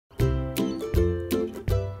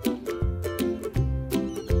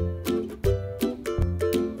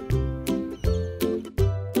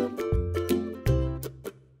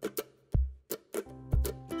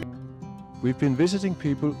we've been visiting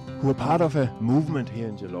people who are part of a movement here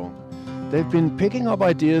in Geelong. They've been picking up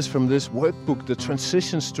ideas from this workbook, the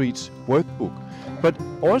Transition Streets workbook. But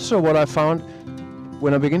also what I found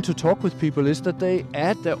when I begin to talk with people is that they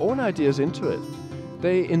add their own ideas into it.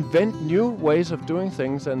 They invent new ways of doing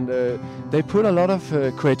things, and they put a lot of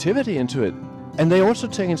creativity into it. And they also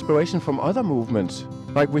take inspiration from other movements.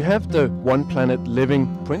 Like we have the One Planet Living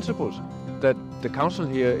principles that the council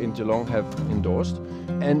here in Geelong have endorsed.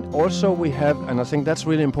 And also we have, and I think that's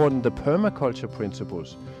really important, the permaculture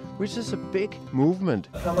principles, which is a big movement.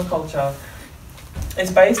 Permaculture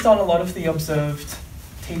is based on a lot of the observed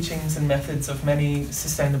teachings and methods of many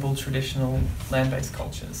sustainable traditional land-based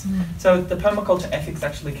cultures. So the permaculture ethics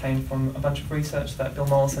actually came from a bunch of research that Bill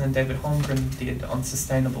Mollison and David Holmgren did on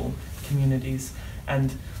sustainable communities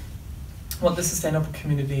and what the sustainable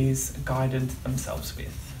communities guided themselves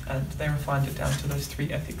with. And they refined it down to those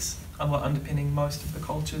three ethics and were underpinning most of the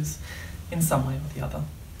cultures in some way or the other.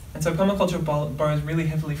 And so permaculture borrows really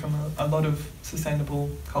heavily from a lot of sustainable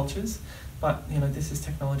cultures, but this is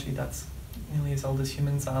technology that's nearly as old as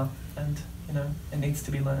humans are, and it needs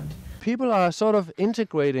to be learned. People are sort of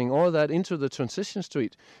integrating all that into the transition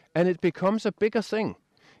street, and it becomes a bigger thing.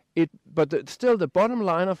 But still, the bottom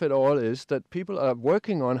line of it all is that people are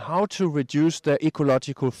working on how to reduce their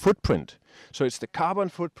ecological footprint. So it's the carbon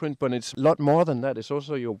footprint, but it's a lot more than that. It's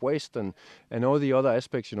also your waste and all the other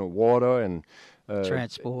aspects, water and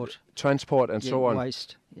transport and so on.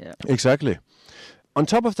 Waste, yeah. Exactly. On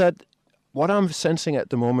top of that, what I'm sensing at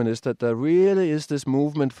the moment is that there really is this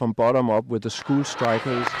movement from bottom up with the school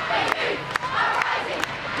strikers.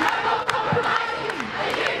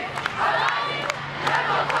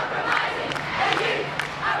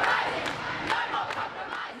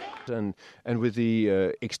 And with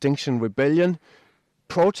the Extinction Rebellion,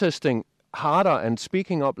 protesting harder and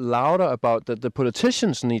speaking up louder about that the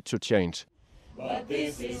politicians need to change. But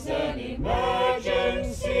this is an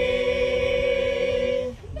emergency.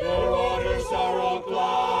 The waters are all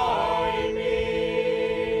climbing,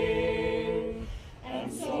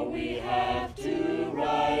 and so we have to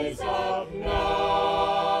rise up now.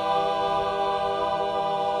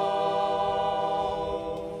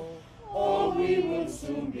 Or we will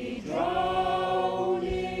soon be drowning.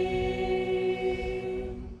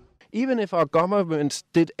 Even if our governments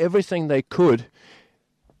did everything they could,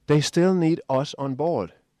 they still need us on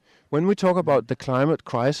board. When we talk about the climate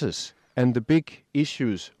crisis and the big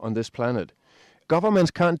issues on this planet,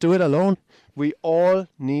 governments can't do it alone. We all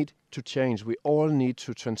need to change. We all need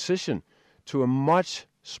to transition to a much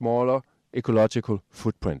smaller ecological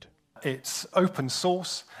footprint. It's open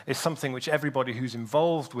source. It's something which everybody who's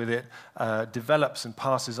involved with it develops and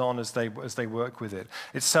passes on as they work with it.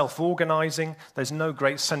 It's self-organizing. There's no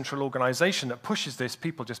great central organization that pushes this.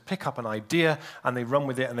 People just pick up an idea and they run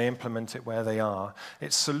with it and they implement it where they are.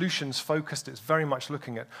 It's solutions focused. It's very much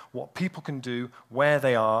looking at what people can do where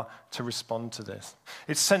they are to respond to this.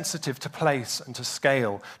 It's sensitive to place and to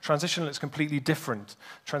scale. Transition looks completely different.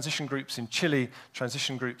 Transition groups in Chile,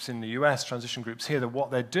 transition groups in the US, transition groups here, what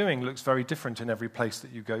they're doing looks very different in every place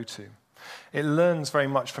that you go to. It learns very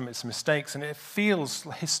much from its mistakes, and it feels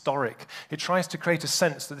historic. It tries to create a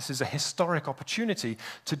sense that this is a historic opportunity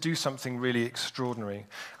to do something really extraordinary.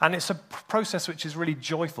 And it's a process which is really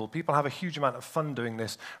joyful. People have a huge amount of fun doing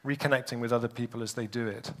this, reconnecting with other people as they do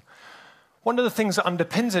it. One of the things that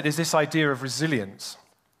underpins it is this idea of resilience.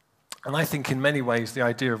 And I think in many ways the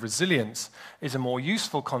idea of resilience is a more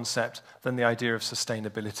useful concept than the idea of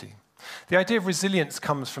sustainability. The idea of resilience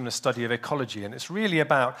comes from the study of ecology, and it's really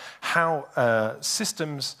about how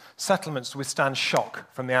systems, settlements withstand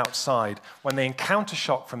shock from the outside. When they encounter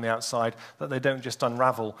shock from the outside, that they don't just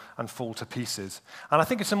unravel and fall to pieces. And I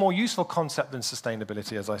think it's a more useful concept than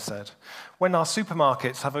sustainability, as I said. When our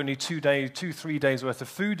supermarkets have only 3 days worth of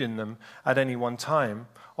food in them at any one time,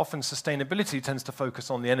 often sustainability tends to focus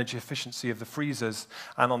on the energy efficiency of the freezers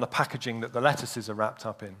and on the packaging that the lettuces are wrapped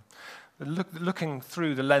up in. Looking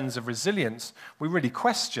through the lens of resilience, we really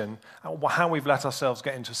question how we've let ourselves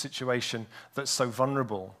get into a situation that's so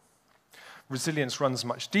vulnerable. Resilience runs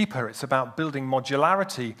much deeper. It's about building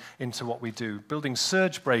modularity into what we do, building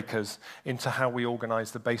surge breakers into how we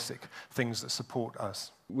organize the basic things that support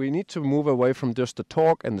us. We need to move away from just the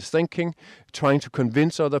talk and the thinking, trying to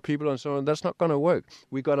convince other people and so on. That's not going to work.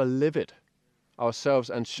 We got to live it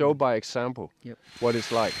ourselves and show by example what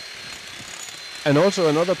it's like. And also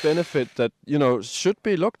another benefit that, should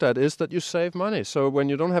be looked at is that you save money. So when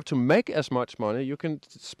you don't have to make as much money, you can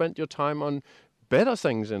spend your time on better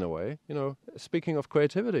things in a way. Speaking of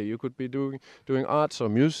creativity, you could be doing arts or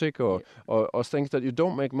music or things that you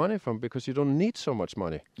don't make money from because you don't need so much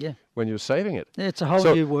money when you're saving it. Yeah, it's a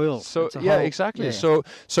whole new world. So exactly. Yeah.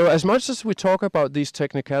 So as much as we talk about these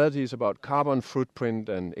technicalities about carbon footprint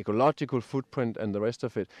and ecological footprint and the rest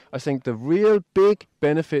of it, I think the real big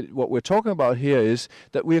benefit, what we're talking about here, is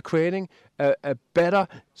that we are creating a better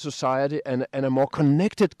society and a more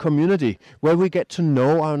connected community where we get to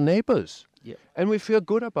know our neighbors. Yeah. And we feel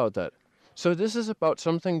good about that. So this is about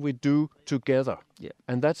something we do together. Yeah.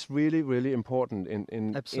 And that's really, really important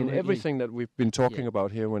in everything that we've been talking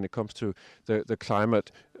about here when it comes to the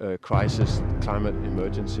climate crisis, climate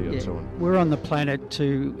emergency and so on. We're on the planet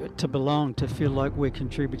to belong, to feel like we're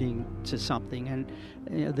contributing to something. And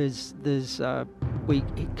we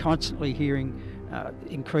constantly hearing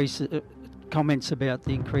comments about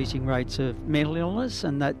the increasing rates of mental illness,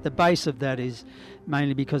 and that the base of that is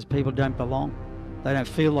mainly because people don't belong. They don't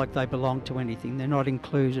feel like they belong to anything. They're not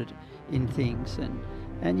included in things,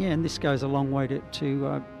 and this goes a long way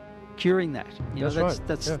to curing that.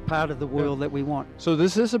 That's part of the world that we want. So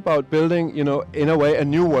this is about building, in a way, a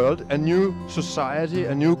new world, a new society,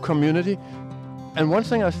 a new community. And one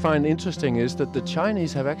thing I find interesting is that the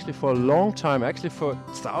Chinese have actually for a long time, actually for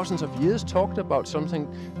thousands of years, talked about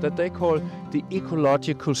something that they call the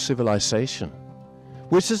ecological civilization,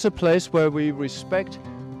 which is a place where we respect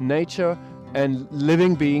nature and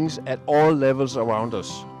living beings at all levels around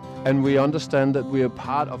us. And we understand that we are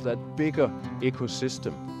part of that bigger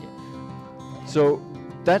ecosystem. Yeah. So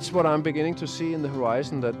that's what I'm beginning to see in the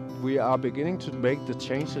horizon, that we are beginning to make the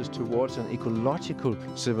changes towards an ecological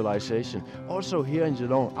civilization. Also here in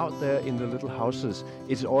Geelong, out there in the little houses,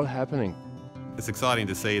 it's all happening. It's exciting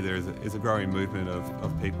to see there is a growing movement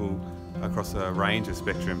of people across a range of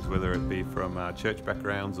spectrums, whether it be from church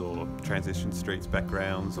backgrounds or transition streets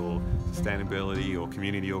backgrounds or sustainability or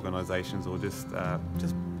community organisations or just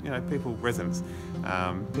people, residents.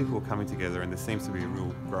 People are coming together, and there seems to be a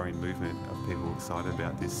real growing movement of people excited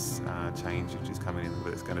about this change which is coming in,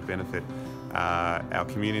 that's going to benefit our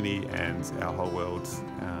community and our whole world,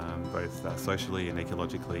 both socially and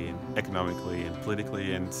ecologically and economically and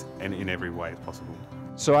politically and in every way possible.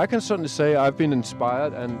 So I can certainly say I've been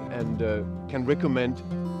inspired and can recommend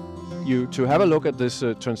you to have a look at this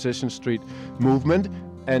Transition Street movement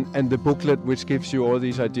and the booklet which gives you all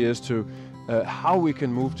these ideas to how we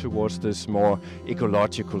can move towards this more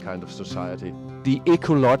ecological kind of society. The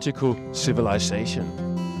ecological civilization.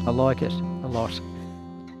 I like it a lot.